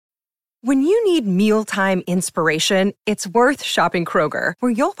When you need mealtime inspiration, it's worth shopping Kroger,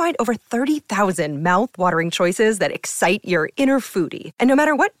 where you'll find over 30,000 mouth-watering choices that excite your inner foodie. And no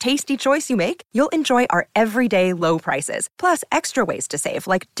matter what tasty choice you make, you'll enjoy our everyday low prices, plus extra ways to save,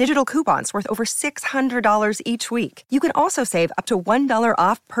 like digital coupons worth over $600 each week. You can also save up to $1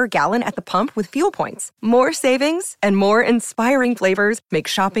 off per gallon at the pump with fuel points. More savings and more inspiring flavors make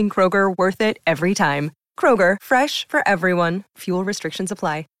shopping Kroger worth it every time. Kroger, fresh for everyone. Fuel restrictions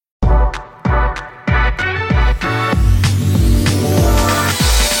apply.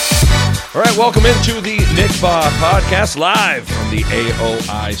 All right, welcome into the Nick Bahe Podcast, live from the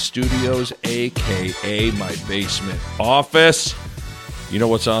AOI Studios, a.k.a. my basement office. You know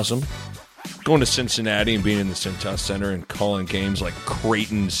what's awesome? Going to Cincinnati and being in the Cintas Center and calling games like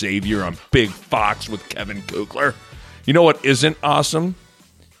Creighton Xavier on Big Fox with Kevin Kugler. You know what isn't awesome?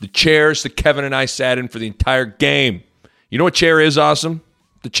 The chairs that Kevin and I sat in for the entire game. You know what chair is awesome?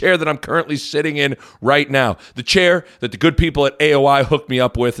 The chair that I'm currently sitting in right now. The chair that the good people at AOI hooked me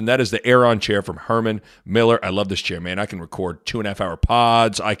up with, and that is the Aeron chair from Herman Miller. I love this chair, man. I can record 2.5-hour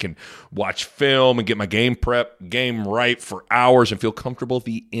pods. I can watch film and get my game right for hours and feel comfortable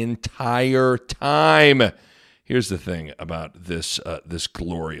the entire time. Here's the thing about this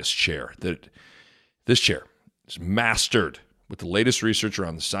glorious chair. This chair is mastered with the latest research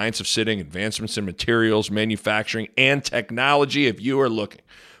around the science of sitting, advancements in materials, manufacturing, and technology. If you are looking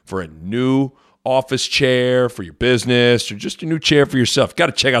for a new office chair for your business or just a new chair for yourself, got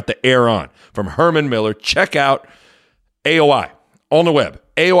to check out the Aeron from Herman Miller. Check out AOI on the web,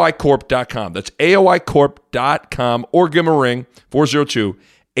 aoicorp.com. That's aoicorp.com, or give them a ring,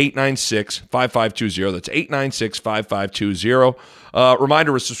 402-896-5520. That's 896-5520.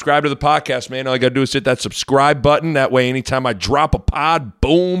 Reminder to subscribe to the podcast, man. All you got to do is hit that subscribe button. That way, anytime I drop a pod,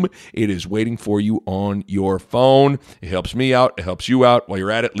 boom, it is waiting for you on your phone. It helps me out. It helps you out. While you're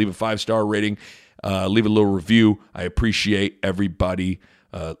at it, leave a 5-star rating. Leave a little review. I appreciate everybody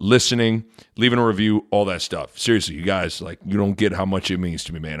listening, leaving a review, all that stuff. Seriously, you guys, you don't get how much it means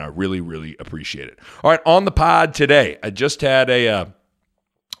to me, man. I really, really appreciate it. All right, on the pod today, I just had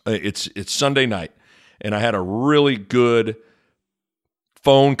it's Sunday night, and I had a really good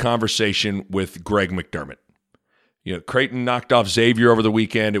phone conversation with Greg McDermott. You know, Creighton knocked off Xavier over the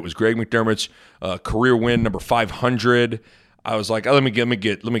weekend. It was Greg McDermott's career win number 500. I was like, let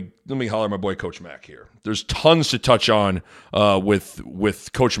me holler at my boy Coach Mack here. There's tons to touch on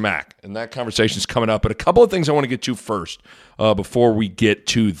with Coach Mack, and that conversation's coming up. But a couple of things I want to get to first before we get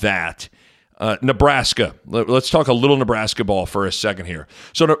to that. Nebraska. Let's talk a little Nebraska ball for a second here.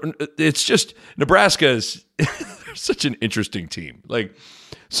 So it's just Nebraska is such an interesting team. Jake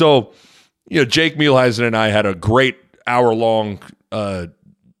Muehlheisen and I had a great hour-long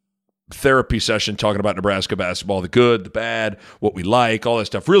therapy session talking about Nebraska basketball, the good, the bad, what we like, all that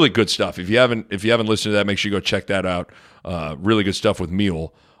stuff. Really good stuff. If you haven't listened to that, make sure you go check that out. Really good stuff with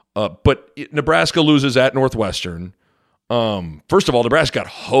Mule. But Nebraska loses at Northwestern. First of all, Nebraska got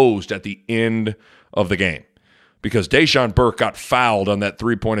hosed at the end of the game because Deshaun Burke got fouled on that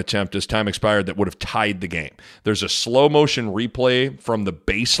three-point attempt as time expired that would have tied the game. There's a slow-motion replay from the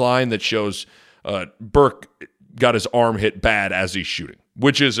baseline that shows Burke got his arm hit bad as he's shooting,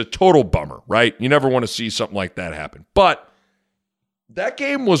 which is a total bummer, right? You never want to see something like that happen. But that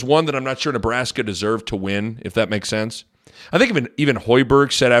game was one that I'm not sure Nebraska deserved to win, if that makes sense. I think even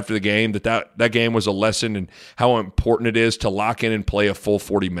Hoiberg said after the game that game was a lesson in how important it is to lock in and play a full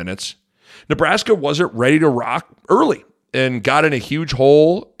 40 minutes. Nebraska wasn't ready to rock early and got in a huge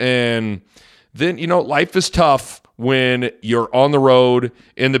hole. And then, life is tough when you're on the road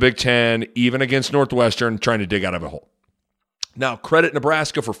in the Big Ten, even against Northwestern, trying to dig out of a hole. Now, credit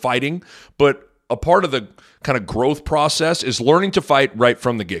Nebraska for fighting, but a part of the kind of growth process is learning to fight right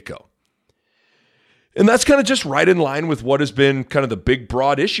from the get-go. And that's kind of just right in line with what has been kind of the big,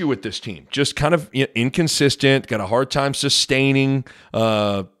 broad issue with this team. Just kind of inconsistent, got a hard time sustaining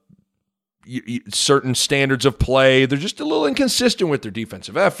certain standards of play. They're just a little inconsistent with their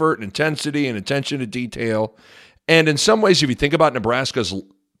defensive effort and intensity and attention to detail. And in some ways, if you think about Nebraska's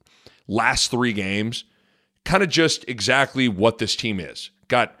last 3 games, kind of just exactly what this team is.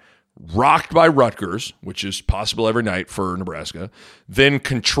 Got rocked by Rutgers, which is possible every night for Nebraska, then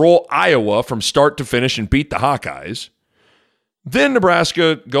control Iowa from start to finish and beat the Hawkeyes. Then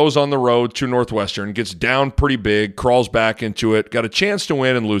Nebraska goes on the road to Northwestern, gets down pretty big, crawls back into it, got a chance to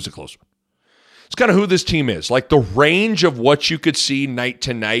win and lose a close one. It's kind of who this team is. The range of what you could see night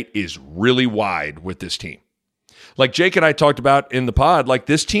to night is really wide with this team. Like Jake and I talked about in the pod,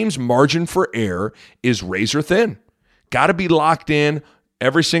 this team's margin for error is razor thin. Got to be locked in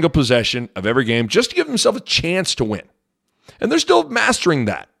every single possession of every game just to give themselves a chance to win. And they're still mastering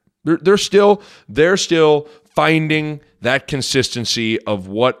that. They're still finding that consistency of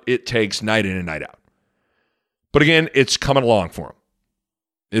what it takes night in and night out. But again, it's coming along for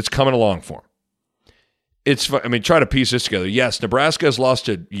them. Try to piece this together. Yes, Nebraska has lost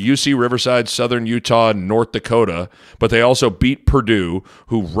to UC Riverside, Southern Utah, and North Dakota, but they also beat Purdue,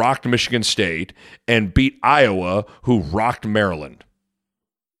 who rocked Michigan State, and beat Iowa, who rocked Maryland.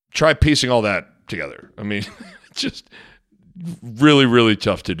 Try piecing all that together. I mean, just really, really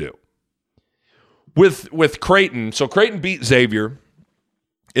tough to do. With Creighton, so Creighton beat Xavier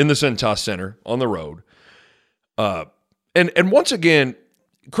in the Cintas Center on the road. And once again,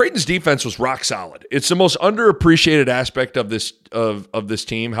 Creighton's defense was rock solid. It's the most underappreciated aspect of this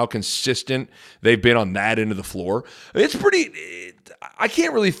team, how consistent they've been on that end of the floor. I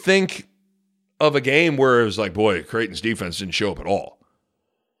can't really think of a game where it was like, boy, Creighton's defense didn't show up at all.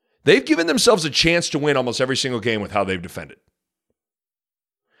 They've given themselves a chance to win almost every single game with how they've defended.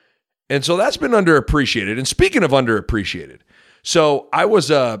 And so that's been underappreciated. And speaking of underappreciated, so I was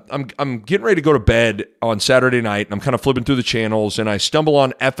I'm getting ready to go to bed on Saturday night, and I'm kind of flipping through the channels, and I stumble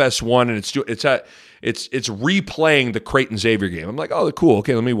on FS1, and it's replaying the Creighton Xavier game. I'm like, oh, cool.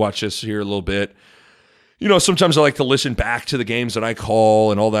 Okay, let me watch this here a little bit. You know, sometimes I like to listen back to the games that I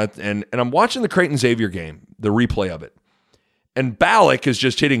call and all that, and I'm watching the Creighton Xavier game, the replay of it, and Ballack is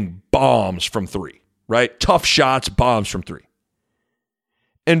just hitting bombs from three, right? Tough shots, bombs from three.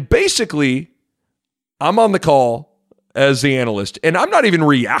 And basically, I'm on the call as the analyst, and I'm not even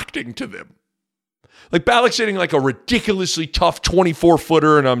reacting to them. Like, Ballack's hitting like a ridiculously tough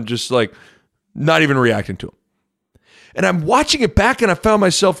 24-footer, and I'm just like not even reacting to him. And I'm watching it back, and I found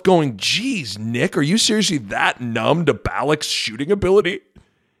myself going, geez, Nick, are you seriously that numb to Ballack's shooting ability?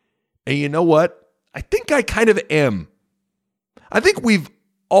 And you know what? I think I kind of am. I think we've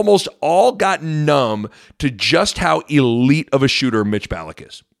almost all gotten numb to just how elite of a shooter Mitch Ballack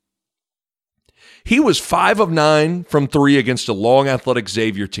is. He was 5 of 9 from 3 against a long athletic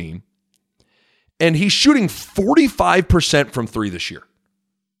Xavier team, and he's shooting 45% from 3 this year.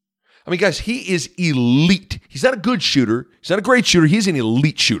 I mean, guys, he is elite. He's not a good shooter. He's not a great shooter. He's an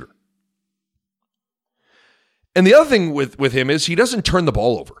elite shooter. And the other thing with him is he doesn't turn the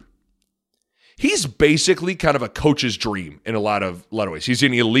ball over. He's basically kind of a coach's dream in a lot of ways. He's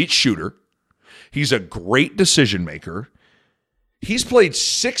an elite shooter. He's a great decision maker. He's played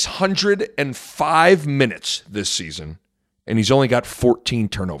 605 minutes this season, and he's only got 14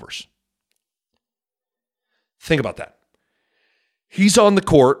 turnovers. Think about that. He's on the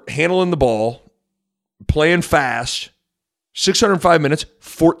court, handling the ball, playing fast, 605 minutes,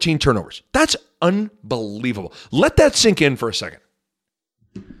 14 turnovers. That's unbelievable. Let that sink in for a second.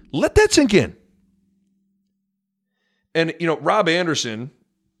 Let that sink in. And, you know, Rob Anderson,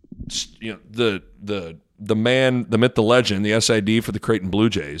 you know, the man, the myth, the legend, the SID for the Creighton Blue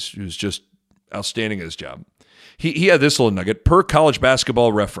Jays, who's just outstanding at his job. He had this little nugget. Per college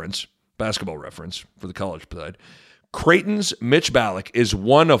basketball reference for the college side, Creighton's Mitch Ballack is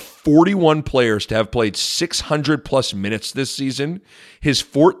one of 41 players to have played 600-plus minutes this season. His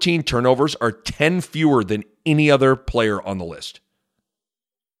 14 turnovers are 10 fewer than any other player on the list.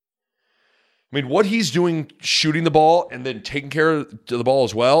 I mean, what he's doing shooting the ball and then taking care of the ball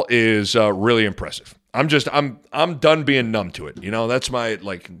as well is really impressive. I'm done being numb to it. You know, that's my,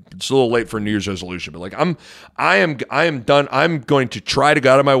 like, it's a little late for a New Year's resolution, but like I am done. I'm going to try to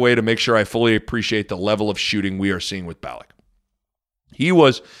go out of my way to make sure I fully appreciate the level of shooting we are seeing with Ballack. He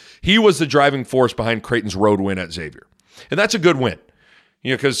was the driving force behind Creighton's road win at Xavier. And that's a good win.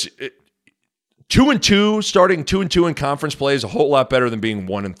 You know, because 2-2, starting 2-2 in conference play is a whole lot better than being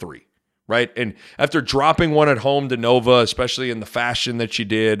 1-3. Right? And after dropping one at home to Nova, especially in the fashion that she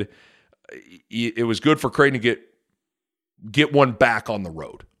did, it was good for Creighton to get one back on the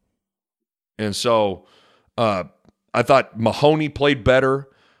road. And so I thought Mahoney played better.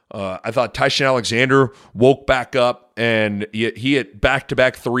 I thought Tyson Alexander woke back up, and he hit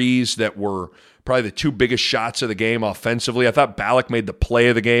back-to-back threes that were probably the two biggest shots of the game offensively. I thought Ballack made the play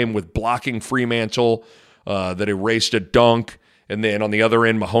of the game with blocking Fremantle that erased a dunk. And then on the other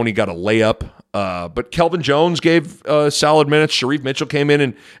end, Mahoney got a layup. But Kelvin Jones gave solid minutes. Sharif Mitchell came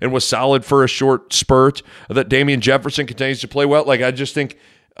in and was solid for a short spurt. That Damian Jefferson continues to play well. Like, I just think,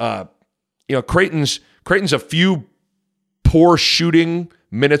 Creighton's a few poor shooting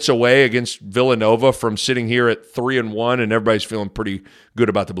minutes away against Villanova from sitting here at 3-1, and everybody's feeling pretty good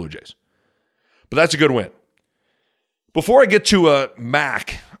about the Blue Jays. But that's a good win. Before I get to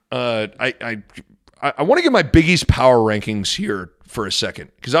Mac, I want to give my Big East power rankings here for a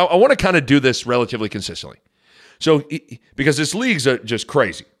second, because I want to kind of do this relatively consistently. So, because this league's just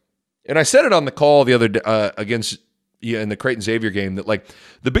crazy. And I said it on the call the other day against in the Creighton Xavier game that like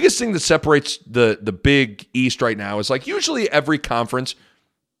the biggest thing that separates the Big East right now is like usually every conference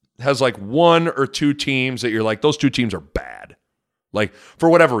has like one or two teams that you're like, those two teams are bad. Like for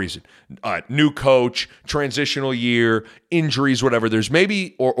whatever reason, new coach, transitional year, injuries, whatever. There's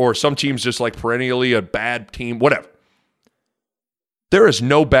maybe, or some teams just like perennially a bad team, whatever. There is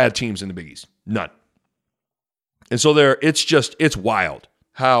no bad teams in the Big East. None. And so it's wild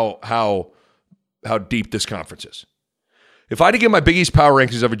how deep this conference is. If I had to give my Big East power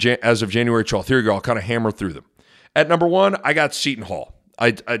rankings as of January 12th, here you go. I'll kind of hammer through them. At number 1, I got Seton Hall.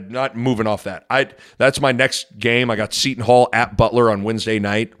 I'm not moving off that. That's my next game. I got Seton Hall at Butler on Wednesday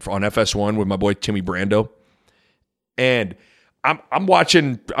night on FS1 with my boy Timmy Brando. And I've been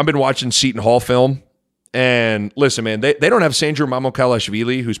watching Seton Hall film. And listen, man, they don't have Sandro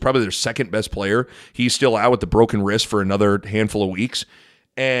Mamukelashvili, who's probably their second best player. He's still out with the broken wrist for another handful of weeks.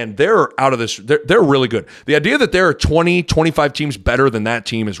 And they're out of this. They're really good. The idea that there are 20, 25 teams better than that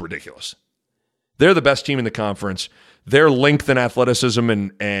team is ridiculous. They're the best team in the conference. Their length and athleticism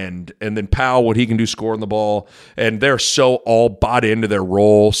and then Powell, what he can do scoring the ball, and they're so all bought into their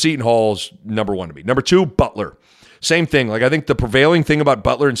role. Seton Hall's number 1 to me. Number 2, Butler. Same thing. Like I think the prevailing thing about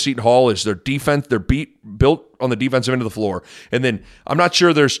Butler and Seton Hall is their defense. They're built on the defensive end of the floor. And then I'm not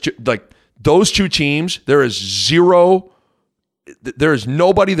sure there's those two teams. There is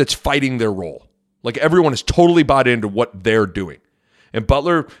nobody that's fighting their role. Like everyone is totally bought into what they're doing. And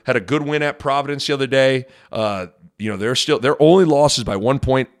Butler had a good win at Providence the other day. Their only losses by 1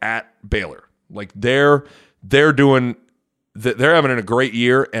 point at Baylor. Like they're having a great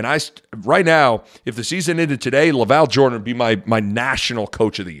year. And right now, if the season ended today, LaVall Jordan would be my national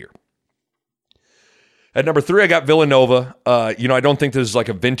coach of the year. At number 3, I got Villanova. I don't think this is like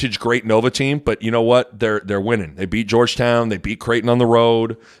a vintage great Nova team, but you know what? They're winning. They beat Georgetown. They beat Creighton on the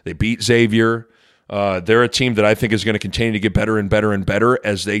road. They beat Xavier. They're a team that I think is going to continue to get better and better and better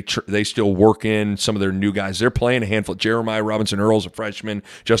as they still work in some of their new guys. They're playing a handful. Jeremiah Robinson-Earl's a freshman.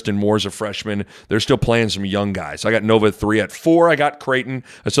 Justin Moore's a freshman. They're still playing some young guys. I got Nova at 3. At 4, I got Creighton.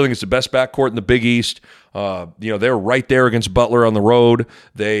 I still think it's the best backcourt in the Big East. They're right there against Butler on the road.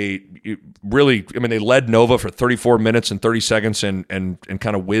 They led Nova for 34 minutes and 30 seconds and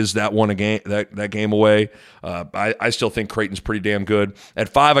kind of whizzed that game away. I still think Creighton's pretty damn good. At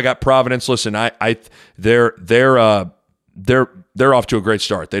 5, I got Providence. Listen, they're off to a great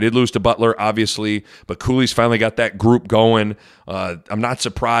start. They did lose to Butler, obviously, but Cooley's finally got that group going. I'm not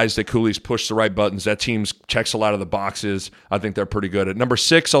surprised that Cooley's pushed the right buttons. That team checks a lot of the boxes. I think they're pretty good. At number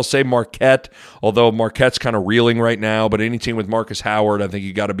 6, I'll say Marquette, although Marquette's kind of reeling right now, but any team with Marcus Howard, I think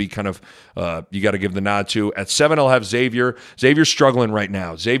you got to be you got to give the nod to. At 7, I'll have Xavier. Xavier's struggling right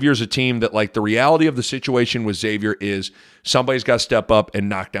now. Xavier's a team that, like, the reality of the situation with Xavier is somebody's got to step up and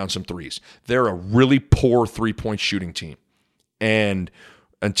knock down some threes. They're a really poor three-point shooting team. And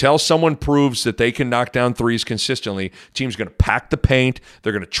until someone proves that they can knock down threes consistently, team's going to pack the paint,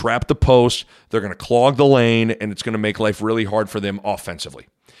 they're going to trap the post, they're going to clog the lane, and it's going to make life really hard for them offensively.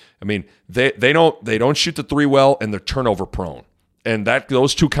 I mean, they don't shoot the three well, and they're turnover prone. And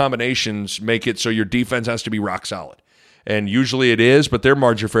those two combinations make it so your defense has to be rock solid. And usually it is, but their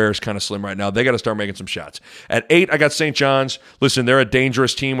margin for error is kind of slim right now. They got to start making some shots. At 8, I got St. John's. Listen, they're a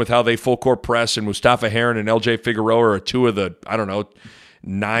dangerous team with how they full court press, and Mustafa Heron and LJ Figueroa are two of the,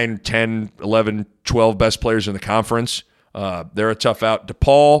 9, 10, 11, 12 best players in the conference. They're a tough out.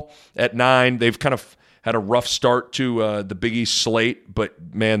 DePaul at 9, they've kind of had a rough start to the Big East slate, but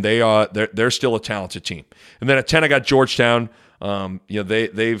man, they're still a talented team. And then at 10, I got Georgetown.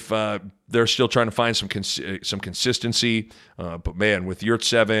 They're still trying to find some consistency, but man, with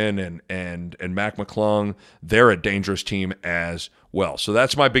Yurtseven and Mac McClung, they're a dangerous team as well. So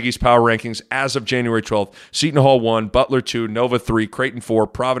that's my Big East power rankings as of January 12th. Seton Hall 1, Butler 2, Nova 3, Creighton 4,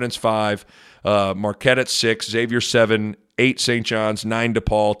 Providence 5, Marquette at 6, Xavier 7, 8 St. John's, 9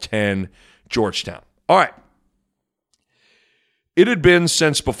 DePaul, 10 Georgetown. All right. It had been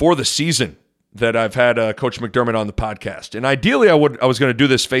since before the season that I've had Coach McDermott on the podcast. And ideally, I was going to do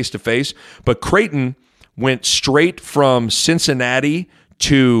this face-to-face, but Creighton went straight from Cincinnati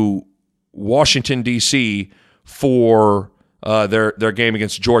to Washington, D.C. for their game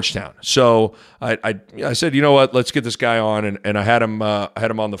against Georgetown. So I said, you know what, let's get this guy on, and I had him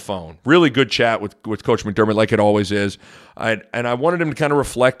on the phone. Really good chat with Coach McDermott, like it always is. I wanted him to kind of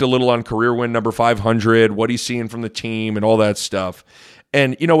reflect a little on career win number 500, what he's seeing from the team, and all that stuff.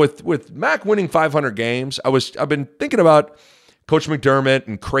 And, with Mac winning 500 games, I've been thinking about Coach McDermott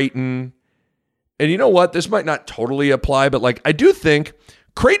and Creighton. And you know what? This might not totally apply, but I do think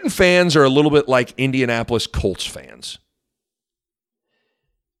Creighton fans are a little bit like Indianapolis Colts fans.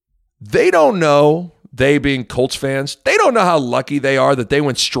 They don't know they being Colts fans, they don't know how lucky they are that they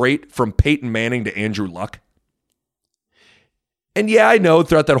went straight from Peyton Manning to Andrew Luck. And yeah, I know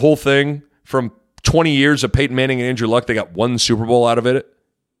throughout that whole thing, from 20 years of Peyton Manning and Andrew Luck, they got one Super Bowl out of it,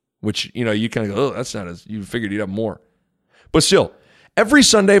 which, you kind of go, oh, that's not as, you figured you'd have more. But still, every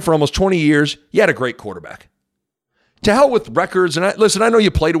Sunday for almost 20 years, you had a great quarterback. To hell with records, and I know you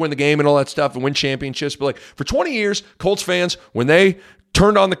play to win the game and all that stuff and win championships, but like for 20 years, Colts fans, when they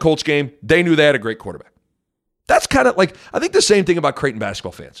turned on the Colts game, they knew they had a great quarterback. That's kind of like, I think the same thing about Creighton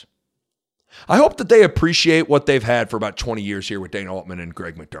basketball fans. I hope that they appreciate what they've had for about 20 years here with Dane Altman and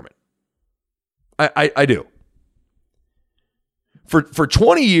Greg McDermott. I do. For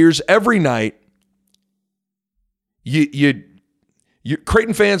 20 years, every night,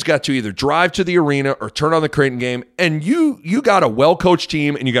 Creighton fans got to either drive to the arena or turn on the Creighton game, and you got a well-coached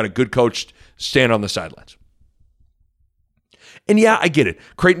team and you got a good coach stand on the sidelines. And yeah, I get it.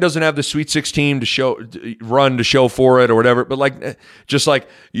 Creighton doesn't have the Sweet 16 to show for it or whatever, but just like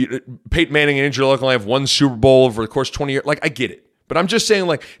Peyton Manning and Andrew Luck only have one Super Bowl over the course of 20 years. Like, I get it. But I'm just saying,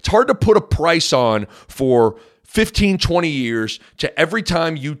 like, it's hard to put a price on for 15, 20 years to every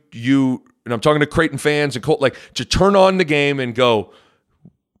time you and I'm talking to Creighton fans and Colt, like, to turn on the game and go,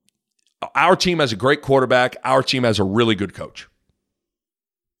 our team has a great quarterback, our team has a really good coach.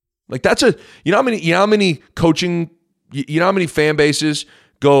 Like, that's how many coaching, how many fan bases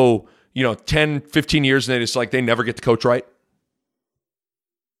go, 10, 15 years and they never get the coach right?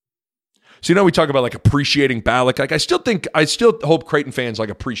 So, we talk about like appreciating Ballack. Like, I still hope Creighton fans like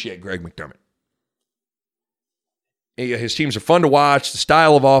appreciate Greg McDermott. His teams are fun to watch, the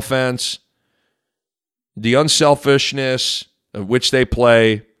style of offense, the unselfishness of which they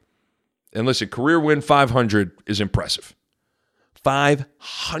play. And listen, career win 500 is impressive.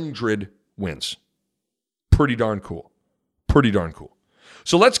 500 wins. Pretty darn cool.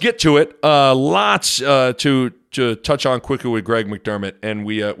 So let's get to it. Lots to touch on quickly with Greg McDermott, and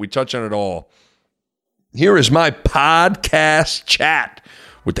we touch on it all. Here is my podcast chat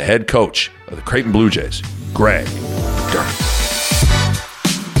with the head coach of the Creighton Blue Jays, Greg McDermott.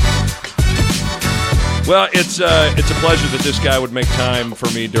 Well, it's a pleasure that this guy would make time for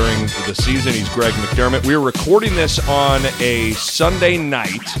me during the season. He's Greg McDermott. We are recording this on a Sunday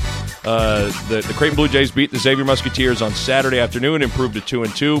night. The Creighton Blue Jays beat the Xavier Musketeers on Saturday afternoon, improved to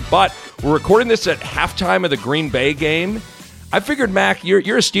 2-2. But we're recording this at halftime of the Green Bay game. I figured, Mac, you're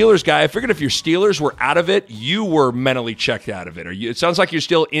a Steelers guy. I figured if your Steelers were out of it, you were mentally checked out of it. It sounds like you're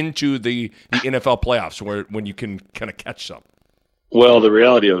still into the NFL playoffs when you can kind of catch some. Well, the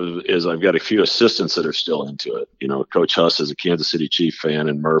reality of it is I've got a few assistants that are still into it. Coach Huss is a Kansas City Chief fan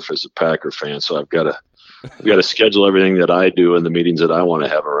and Murph is a Packer fan. So I've got to schedule everything that I do and the meetings that I want to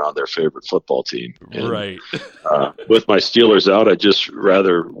have around their favorite football team. And, right. With my Steelers out, I'd just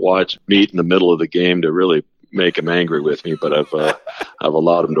rather meet in the middle of the game to really make them angry with me, but I've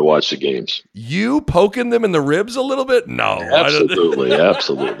allowed them to watch the games. You poking them in the ribs a little bit? No. Absolutely.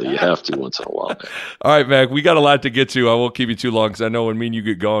 You have to once in a while. All right, Mac, we got a lot to get to. I won't keep you too long because I know when me and you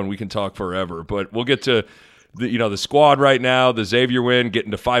get going, we can talk forever. But we'll get to the squad right now, the Xavier win,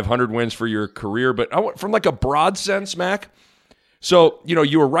 getting to 500 wins for your career. But I want, from like a broad sense, Mac, so,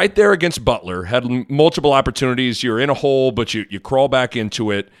 you were right there against Butler, had multiple opportunities. You were in a hole, but you crawl back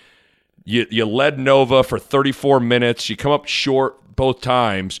into it. You led Nova for 34 minutes. You come up short both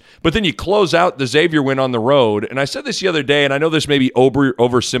times, but then you close out the Xavier win on the road. And I said this the other day, and I know this may be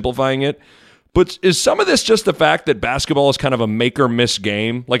oversimplifying it, but is some of this just the fact that basketball is kind of a make or miss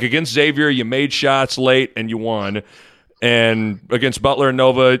game? Like against Xavier, you made shots late and you won. And against Butler and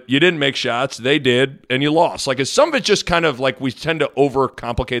Nova, you didn't make shots. They did, and you lost. Like, is some of it just kind of like we tend to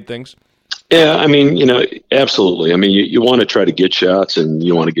overcomplicate things? Yeah, absolutely. You want to try to get shots and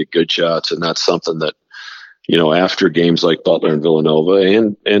you want to get good shots. And that's something that, after games like Butler and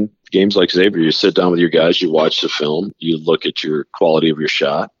Villanova and games like Xavier, you sit down with your guys, you watch the film, you look at your quality of your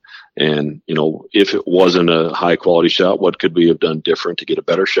shot. And, if it wasn't a high quality shot, what could we have done different to get a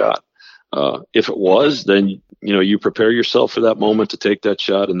better shot? If it was, then, you prepare yourself for that moment to take that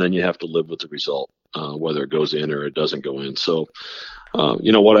shot, and then you have to live with the result, whether it goes in or it doesn't go in. So,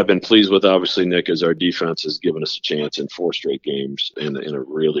 what I've been pleased with, obviously, Nick, is our defense has given us a chance in 4 straight games in a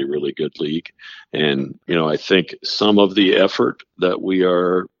really, really good league. And, I think some of the effort that we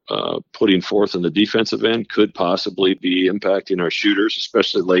are putting forth in the defensive end could possibly be impacting our shooters,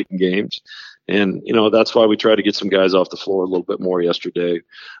 especially late in games. And, that's why we try to get some guys off the floor a little bit more yesterday,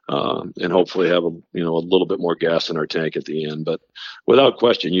 and hopefully have a little bit more gas in our tank at the end. But without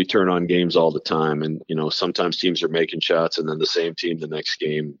question, you turn on games all the time, and, sometimes teams are making shots, and then the same team the next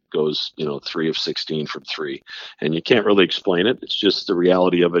game goes, 3 of 16 from 3. And you can't really explain it. It's just the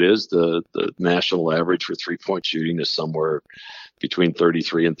reality of it is the national average for 3-point shooting is somewhere between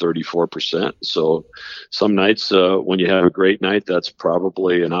 33 and 34%. So some nights when you have a great night, that's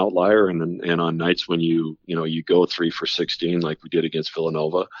probably an outlier. And on nights when you go 3 for 16, like we did against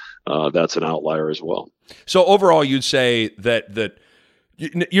Villanova, that's an outlier as well. So overall, you'd say that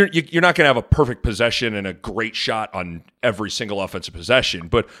you're not going to have a perfect possession and a great shot on every single offensive possession,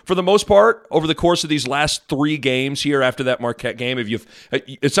 but for the most part, over the course of these last 3 games here after that Marquette game,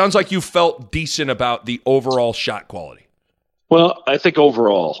 it sounds like you felt decent about the overall shot quality. Well, I think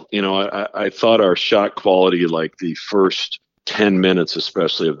overall, I thought our shot quality, like the first 10 minutes,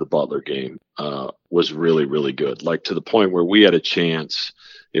 especially of the Butler game, was really, really good. Like to the point where we had a chance,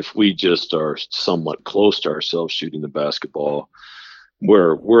 if we just are somewhat close to ourselves shooting the basketball,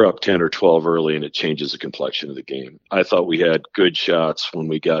 we're up 10 or 12 early, and it changes the complexion of the game. I thought we had good shots when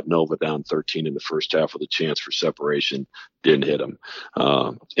we got Nova down 13 in the first half with a chance for separation. Didn't hit them.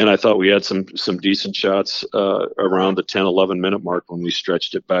 And I thought we had some decent shots around the 10, 11-minute mark when we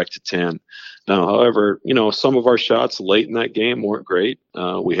stretched it back to 10. Now, however, some of our shots late in that game weren't great.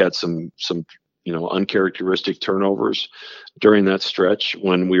 We had some uncharacteristic turnovers during that stretch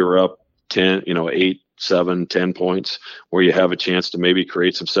when we were up 10, 8, 7, 10 points, where you have a chance to maybe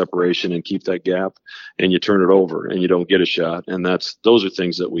create some separation and keep that gap, and you turn it over and you don't get a shot. And those are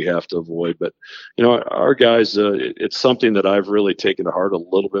things that we have to avoid. But, our guys, it's something that I've really taken to heart a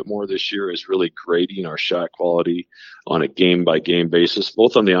little bit more this year, is really grading our shot quality on a game by game basis,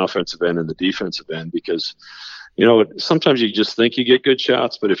 both on the offensive end and the defensive end, because sometimes you just think you get good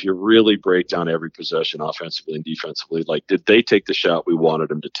shots, but if you really break down every possession offensively and defensively, like, did they take the shot we wanted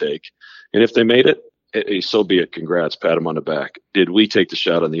them to take? And if they made it, so be it. Congrats, pat them on the back. Did we take the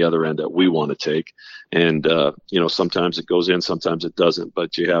shot on the other end that we want to take? And, sometimes it goes in, sometimes it doesn't,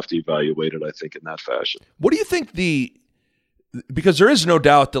 but you have to evaluate it, I think, in that fashion. What do you think because there is no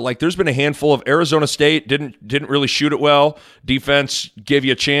doubt that there's been a handful of Arizona State didn't really shoot it well. Defense gave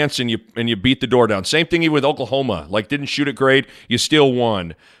you a chance and you beat the door down. Same thing with Oklahoma. Didn't shoot it great, you still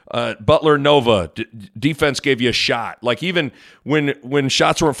won. Butler Nova defense gave you a shot. Even when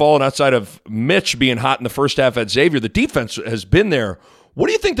shots weren't falling outside of Mitch being hot in the first half at Xavier, the defense has been there. What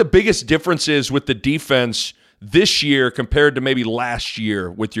do you think the biggest difference is with the defense this year compared to maybe last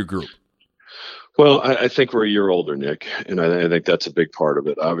year with your group? Well, I think we're a year older, Nick, and I think that's a big part of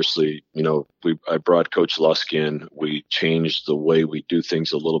it. Obviously, I brought Coach Lusk in. We changed the way we do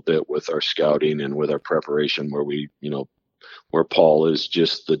things a little bit with our scouting and with our preparation, where Paul is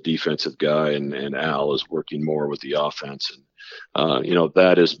just the defensive guy and Al is working more with the offense. And,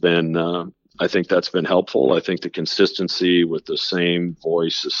 that has been, I think that's been helpful. I think the consistency with the same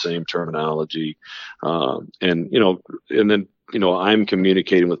voice, the same terminology, and then I'm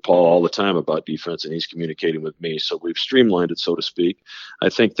communicating with Paul all the time about defense, and he's communicating with me. So we've streamlined it, so to speak. I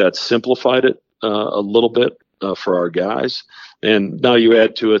think that's simplified it a little bit for our guys. And now you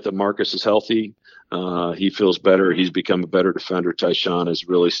add to it that Marcus is healthy. He feels better. He's become a better defender. Tyshawn has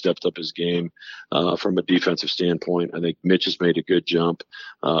really stepped up his game from a defensive standpoint. I think Mitch has made a good jump.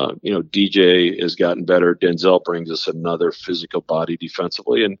 DJ has gotten better. Denzel brings us another physical body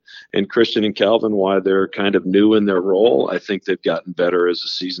defensively. And Christian and Calvin, while they're kind of new in their role, I think they've gotten better as the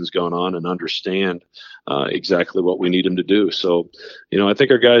season's gone on and understand exactly what we need them to do. So, I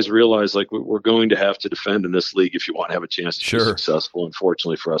think our guys realize we're going to have to defend in this league if you want to have a chance to be successful.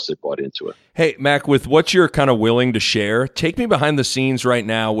 Unfortunately for us, they bought into it. Hey, Mac, with what you're kind of willing to share, take me behind the scenes right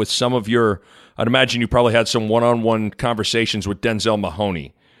now with some of I'd imagine you probably had some one-on-one conversations with Denzel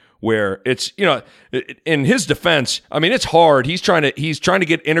Mahoney, where it's, in his defense, it's hard. He's trying to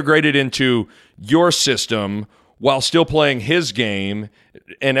get integrated into your system while still playing his game,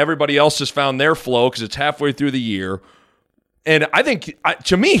 and everybody else has found their flow because it's halfway through the year. And I think,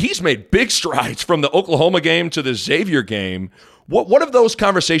 to me, he's made big strides from the Oklahoma game to the Xavier game. What have those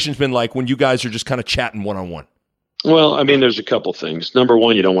conversations been like when you guys are just kind of chatting one-on-one? Well, there's a couple things. Number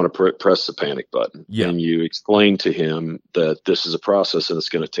one, you don't want to press the panic button. Yeah. And you explain to him that this is a process and it's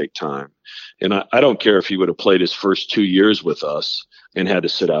going to take time. And I don't care if he would have played his first 2 years with us and had to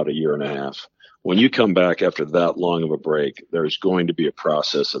sit out a year and a half. When you come back after that long of a break, there's going to be a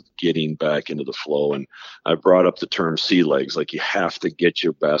process of getting back into the flow. And I brought up the term sea legs, you have to get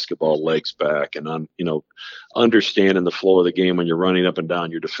your basketball legs back and, understanding the flow of the game when you're running up and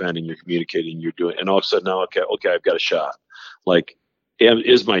down, you're defending, you're communicating, you're doing, and all of a sudden now, okay, I've got a shot.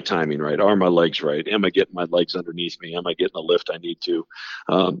 is my timing right? Are my legs right? Am I getting my legs underneath me? Am I getting the lift I need to?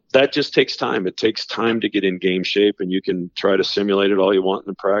 That just takes time. It takes time to get in game shape, and you can try to simulate it all you want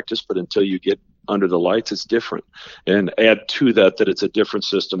in practice, but until you get under the lights, it's different. And add to that it's a different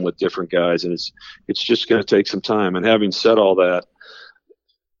system with different guys, and it's just going to take some time. And having said all that,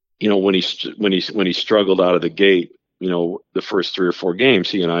 when he struggled out of the gate, the first 3 or 4 games,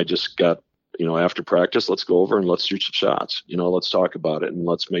 he and I just got, after practice, let's go over and let's shoot some shots. Let's talk about it, and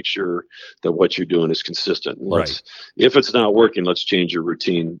let's make sure that what you're doing is consistent. Right. If it's not working, let's change your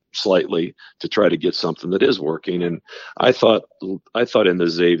routine slightly to try to get something that is working. And I thought in the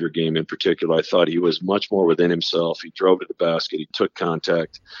Xavier game in particular, I thought he was much more within himself. He drove to the basket. He took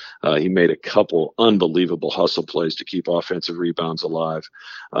contact. He made a couple unbelievable hustle plays to keep offensive rebounds alive.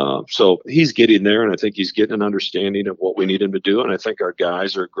 So he's getting there, and I think he's getting an understanding of what we need him to do. And I think our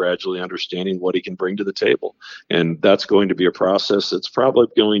guys are gradually understanding what he can bring to the table. And that's going to be a process that's probably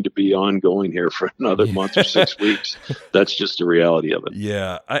going to be ongoing here for another month or 6 weeks. That's just the reality of it.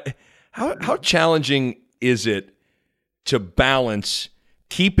 Yeah. How challenging is it to balance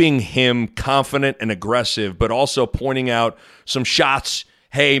keeping him confident and aggressive, but also pointing out some shots?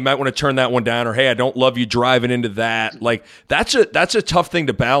 Hey, you might want to turn that one down, or hey, I don't love you driving into that. Like that's a tough thing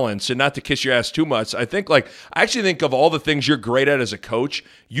to balance, and not to kiss your ass too much. I actually think of all the things you're great at as a coach,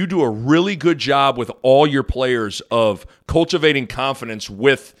 you do a really good job with all your players of cultivating confidence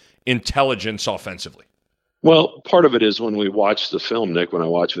with intelligence offensively. Well, part of it is when we watch the film, Nick, when I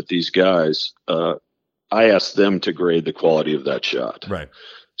watch with these guys, I ask them to grade the quality of that shot. Right.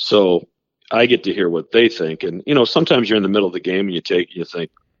 So I get to hear what they think. And, sometimes you're in the middle of the game and you think,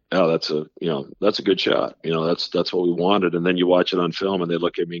 oh, that's a good shot. That's what we wanted. And then you watch it on film and they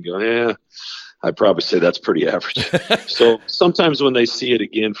look at me and go, yeah, I'd probably say that's pretty average. So sometimes when they see it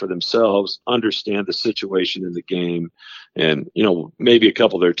again for themselves, understand the situation in the game, and, maybe a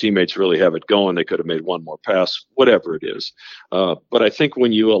couple of their teammates really have it going, they could have made one more pass, whatever it is. But I think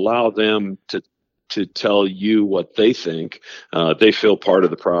when you allow them to tell you what they think, they feel part of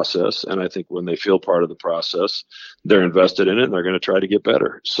the process. And I think when they feel part of the process, they're invested in it and they're going to try to get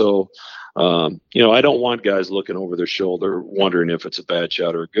better. So, I don't want guys looking over their shoulder wondering if it's a bad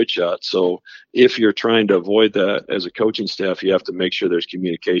shot or a good shot. So if you're trying to avoid that as a coaching staff, you have to make sure there's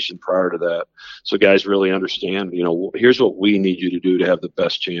communication prior to that. So guys really understand, here's what we need you to do to have the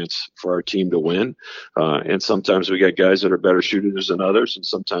best chance for our team to win. And sometimes we got guys that are better shooters than others, and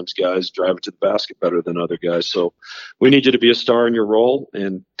sometimes guys drive it to the basket better than other guys. So we need you to be a star in your role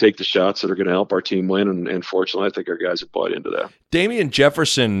and take the shots that are going to help our team win. And fortunately, I think our guys have bought into that. Damian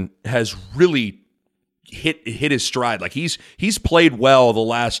Jefferson has really hit his stride. Like he's played well the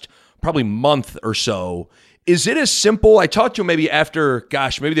last probably month or so. Is it as simple? I talked to him maybe after,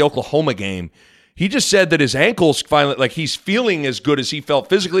 maybe the Oklahoma game. He just said that his ankles finally, like he's feeling as good as he felt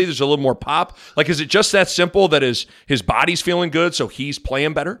physically. There's a little more pop. Like, is it just that simple that his body's feeling good, so he's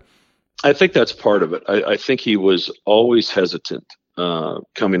playing better? I think that's part of it. I think he was always hesitant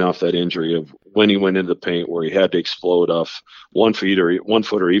coming off that injury of when he went into the paint where he had to explode off 1 foot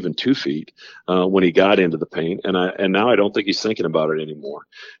or even 2 feet when he got into the paint. And now I don't think he's thinking about it anymore.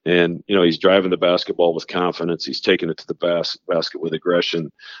 And, he's driving the basketball with confidence. He's taking it to the basket with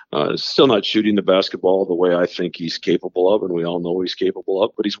aggression. Still not shooting the basketball the way I think he's capable of, and we all know he's capable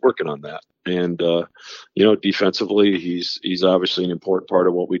of, but he's working on that. And, defensively, he's obviously an important part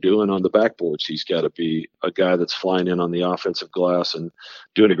of what we do. And on the backboards, he's got to be a guy that's flying in on the offensive glass and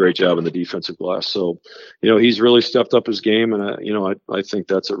doing a great job in the defensive glass. So, he's really stepped up his game, and I think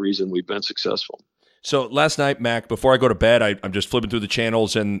that's a reason we've been successful. So last night, Mac, before I go to bed, I'm just flipping through the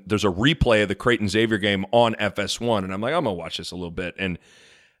channels, and there's a replay of the Creighton Xavier game on FS1, and I'm like, I'm gonna watch this a little bit. And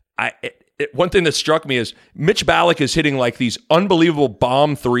one thing that struck me is Mitch Ballack is hitting like these unbelievable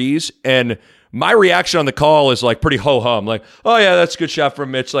bomb threes, and my reaction on the call is like pretty ho-hum, like, oh yeah, that's a good shot from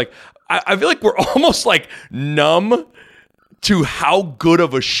Mitch. Like I feel like we're almost like numb to how good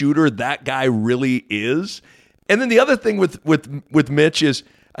of a shooter that guy really is. And then the other thing with Mitch is,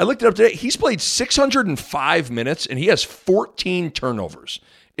 I looked it up today, he's played 605 minutes and he has 14 turnovers.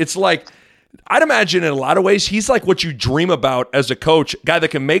 It's like, I'd imagine in a lot of ways, he's like what you dream about as a coach, guy that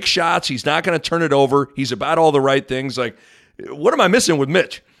can make shots, he's not going to turn it over, he's about all the right things. Like, what am I missing with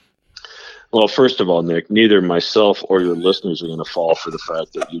Mitch? Well, first of all, Nick, neither myself or your listeners are going to fall for the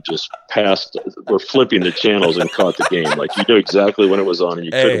fact that you just we're flipping the channels and caught the game. Like, you knew exactly when it was on, and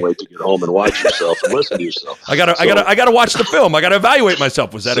you couldn't wait to get home and watch yourself and listen to yourself. I gotta watch the film. I gotta evaluate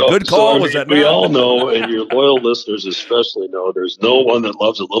myself. Was that a good call? Was that we all know, and your loyal listeners especially know, there's no one that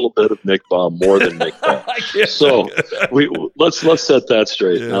loves a little bit of Nick Baum more than Nick Baum. So let's set that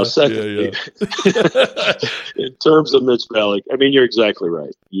straight. Now, secondly, in terms of Mitch Ballack, I mean, you're exactly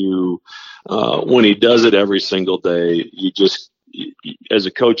right. When he does it every single day, as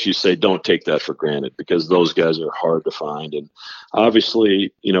a coach, you say, don't take that for granted, because those guys are hard to find. And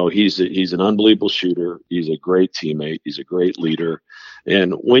obviously, he's an unbelievable shooter. He's a great teammate. He's a great leader.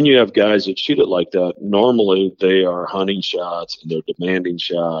 And when you have guys that shoot it like that, normally they are hunting shots and they're demanding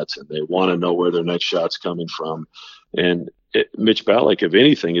shots and they want to know where their next shot's coming from. And Mitch Ballack, if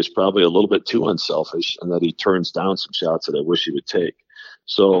anything, is probably a little bit too unselfish, and that he turns down some shots that I wish he would take.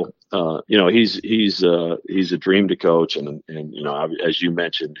 So, he's a dream to coach, and as you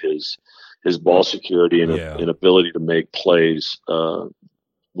mentioned, his ball security and ability to make plays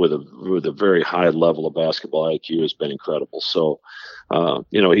with a very high level of basketball IQ has been incredible. So,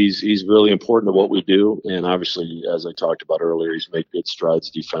 he's really important to what we do, and obviously, as I talked about earlier, he's made good strides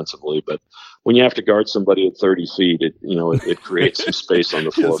defensively. But when you have to guard somebody at 30 feet, it creates some space on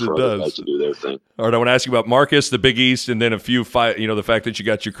the floor for other guys to do their thing. All right, I want to ask you about Marcus, the Big East, and then the fact that you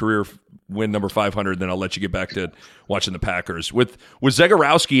got your career win number 500. Then I'll let you get back to watching the Packers. With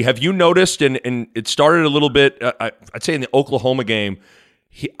Zegarowski, have you noticed? And it started a little bit. I'd say in the Oklahoma game.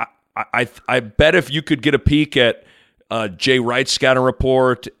 I bet if you could get a peek at Jay Wright's scouting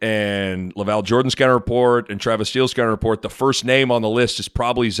report and LaVall Jordan's scouting report and Travis Steele's scouting report, the first name on the list is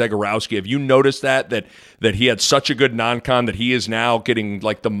probably Zegarowski. Have you noticed that he had such a good non-con that he is now getting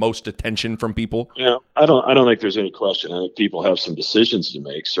like the most attention from people? Yeah, I don't think there's any question. I think people have some decisions to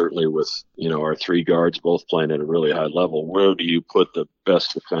make, certainly with, our three guards both playing at a really high level. Where do you put the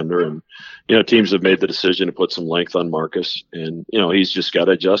best defender? And, teams have made the decision to put some length on Marcus, and, he's just got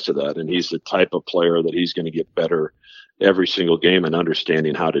to adjust to that. And he's the type of player that he's going to get better every single game, and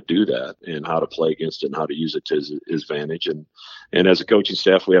understanding how to do that and how to play against it and how to use it to his advantage. And as a coaching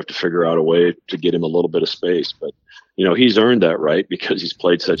staff, we have to figure out a way to get him a little bit of space. But, he's earned that right because he's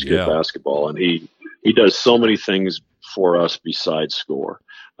played such good basketball, and he does so many things for us besides score.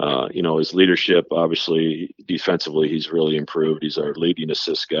 His leadership, obviously, defensively, he's really improved. He's our leading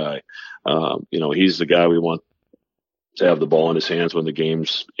assist guy. He's the guy we want to have the ball in his hands when the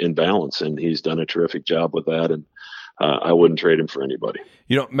game's in balance, and he's done a terrific job with that. And I wouldn't trade him for anybody.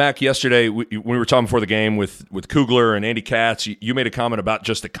 Mac, yesterday when we were talking before the game with Kugler and Andy Katz, you made a comment about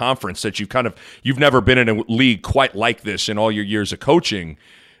just the conference, that you've never been in a league quite like this in all your years of coaching.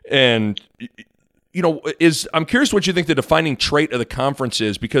 And, I'm curious what you think the defining trait of the conference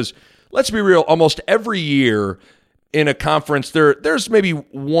is, because let's be real, almost every year in a conference, there's maybe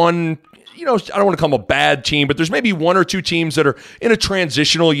one, I don't want to call them a bad team, but there's maybe one or two teams that are in a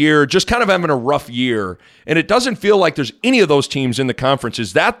transitional year, just kind of having a rough year. And it doesn't feel like there's any of those teams in the conference.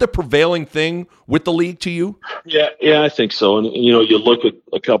 Is that the prevailing thing with the league to you? Yeah, I think so. And, you look at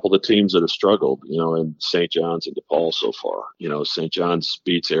a couple of the teams that have struggled, in St. John's and DePaul so far. St. John's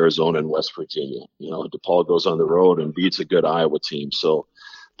beats Arizona and West Virginia. DePaul goes on the road and beats a good Iowa team. So,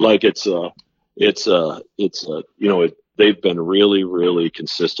 like, they've been really, really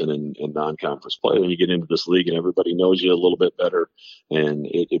consistent in non-conference play. Then you get into this league and everybody knows you a little bit better, and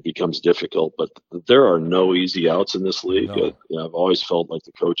it becomes difficult. But there are no easy outs in this league. No. I've always felt like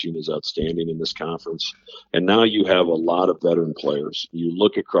the coaching is outstanding in this conference. And now you have a lot of veteran players. You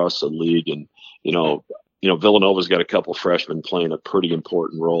look across the league and, Villanova's got a couple freshmen playing a pretty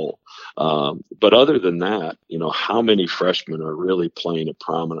important role. But other than that, how many freshmen are really playing a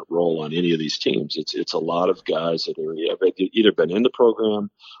prominent role on any of these teams? It's a lot of guys that have either been in the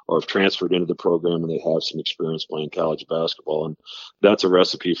program or have transferred into the program, and they have some experience playing college basketball. And that's a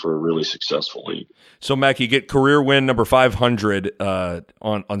recipe for a really successful league. So, Mac, you get career win number 500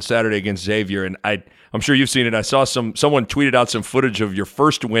 on Saturday against Xavier, and I'm sure you've seen it. I saw someone tweeted out some footage of your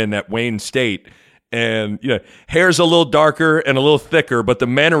first win at Wayne State. And hair's a little darker and a little thicker, but the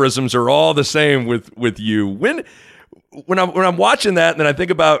mannerisms are all the same with you. When I'm watching that, and then I think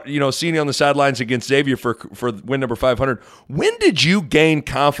about seeing you on the sidelines against Xavier for win number 500. When did you gain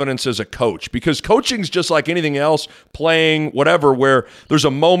confidence as a coach? Because coaching's just like anything else, playing whatever, where there's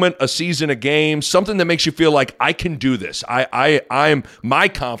a moment, a season, a game, something that makes you feel like I can do this. My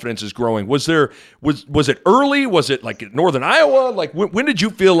confidence is growing. Was it early? Was it like at Northern Iowa? Like when did you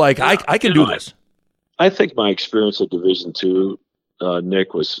feel like I can do this? I think my experience at Division II,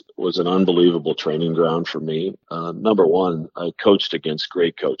 Nick, was an unbelievable training ground for me. Number one, I coached against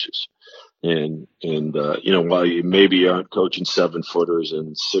great coaches. While you maybe aren't coaching 7-footers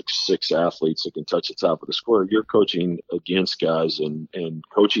and 6'6" athletes that can touch the top of the square, you're coaching against guys and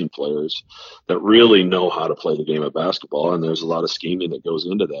coaching players that really know how to play the game of basketball. And there's a lot of scheming that goes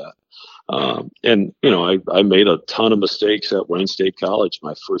into that. I made a ton of mistakes at Wayne State College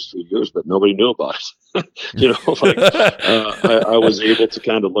my first few years, but nobody knew about it. I was able to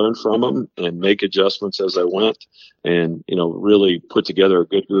kind of learn from them and make adjustments as I went, and really put together a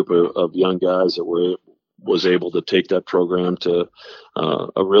good group of young guys that was able to take that program to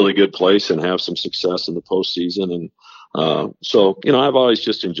a really good place and have some success in the postseason. And I've always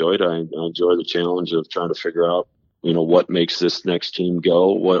just enjoyed it. I enjoy the challenge of trying to figure out what makes this next team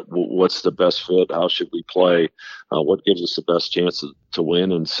go, what's the best fit, how should we play, what gives us the best chance to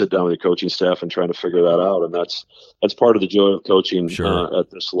win, and sit down with the coaching staff and trying to figure that out. And that's part of the joy of coaching. Sure.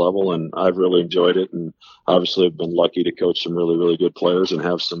 At this level, and I've really enjoyed it. And obviously I've been lucky to coach some really, really good players and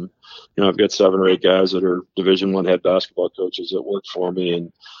have some, I've got 7 or 8 guys that are Division I head basketball coaches that work for me.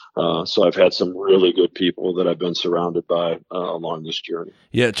 And so I've had some really good people that I've been surrounded by along this journey.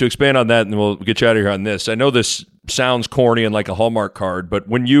 Yeah, to expand on that, and we'll get you out of here on this. I know this sounds corny and like a Hallmark card, but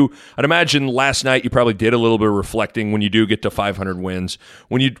I'd imagine last night you probably did a little bit of reflecting when you do get to 500 wins.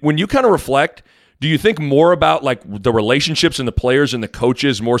 When you kind of reflect, do you think more about like the relationships and the players and the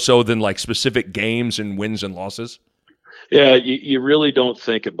coaches more so than like specific games and wins and losses? Yeah, you really don't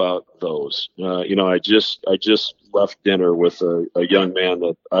think about those. I just left dinner with a young man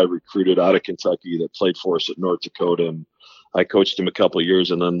that I recruited out of Kentucky that played for us at North Dakota. And I coached him a couple of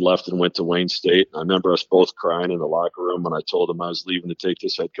years and then left and went to Wayne State. I remember us both crying in the locker room when I told him I was leaving to take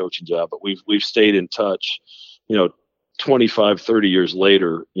this head coaching job. But we've stayed in touch. 25, 30 years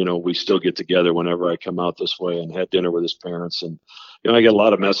later, we still get together whenever I come out this way and had dinner with his parents. And, I get a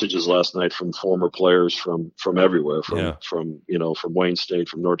lot of messages last night from former players from everywhere, from Wayne State,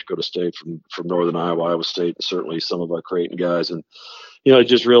 from North Dakota State, from Northern Iowa State, and certainly some of our Creighton guys. And, you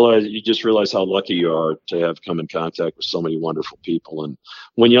just realize how lucky you are to have come in contact with so many wonderful people. And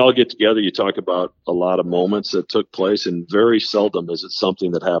when you all get together, you talk about a lot of moments that took place, and very seldom is it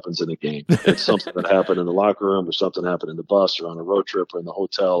something that happens in a game. It's something that happened in the locker room, or something happened in the bus, or on a road trip, or in the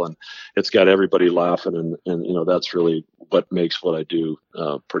hotel, and it's got everybody laughing. And that's really what makes what I do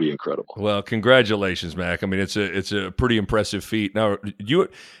pretty incredible. Well, congratulations, Mac. I mean, it's a pretty impressive feat. Now,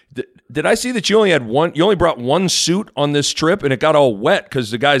 did I see that you only brought one suit on this trip, and it got all wet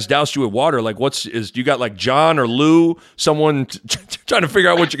because the guys doused you with water? Like, you got like John or Lou, someone trying to figure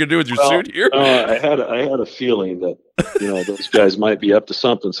out what you can do with your suit here? I had a feeling that those guys might be up to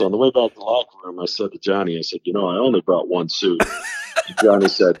something. So on the way back to the locker room, I said to Johnny, I said, I only brought one suit. And Johnny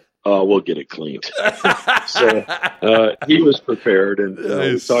said, "Oh, we'll get it cleaned." So he was prepared, and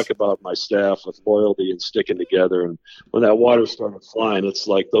we talk about my staff with loyalty and sticking together. And when that water started flying, it's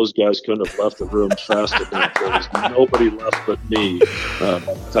like those guys couldn't have left the room fast enough. There was nobody left but me by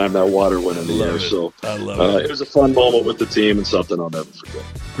the time that water went in the air. So I love it. It was a fun moment with the team and something I'll never forget.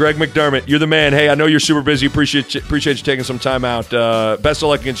 Greg McDermott, you're the man. Hey, I know you're super busy. Appreciate you taking some time out. Best of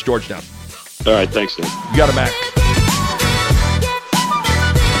luck against Georgetown. All right, thanks, Dan. You got it, Mac.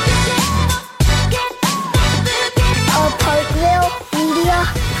 Media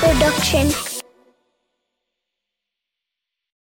Production.